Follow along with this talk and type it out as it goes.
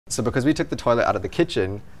So because we took the toilet out of the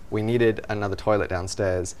kitchen, we needed another toilet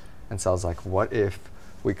downstairs. And so I was like, what if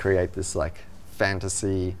we create this like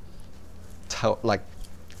fantasy, like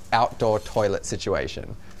outdoor toilet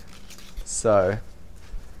situation? So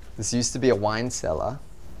this used to be a wine cellar,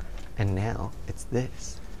 and now it's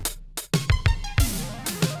this.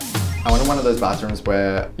 I wanted one of those bathrooms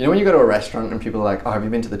where, you know when you go to a restaurant and people are like, oh, have you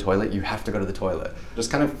been to the toilet? You have to go to the toilet.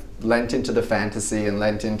 Just kind of lent into the fantasy and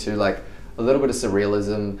lent into like a little bit of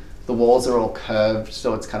surrealism. The walls are all curved,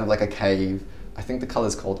 so it's kind of like a cave. I think the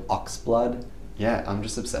color's called oxblood. Yeah, I'm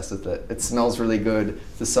just obsessed with it. It smells really good.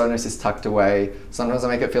 The Sonos is tucked away. Sometimes I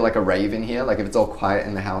make it feel like a rave in here, like if it's all quiet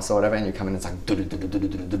in the house or whatever and you come in, it's like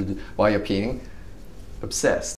while you're peeing. Obsessed.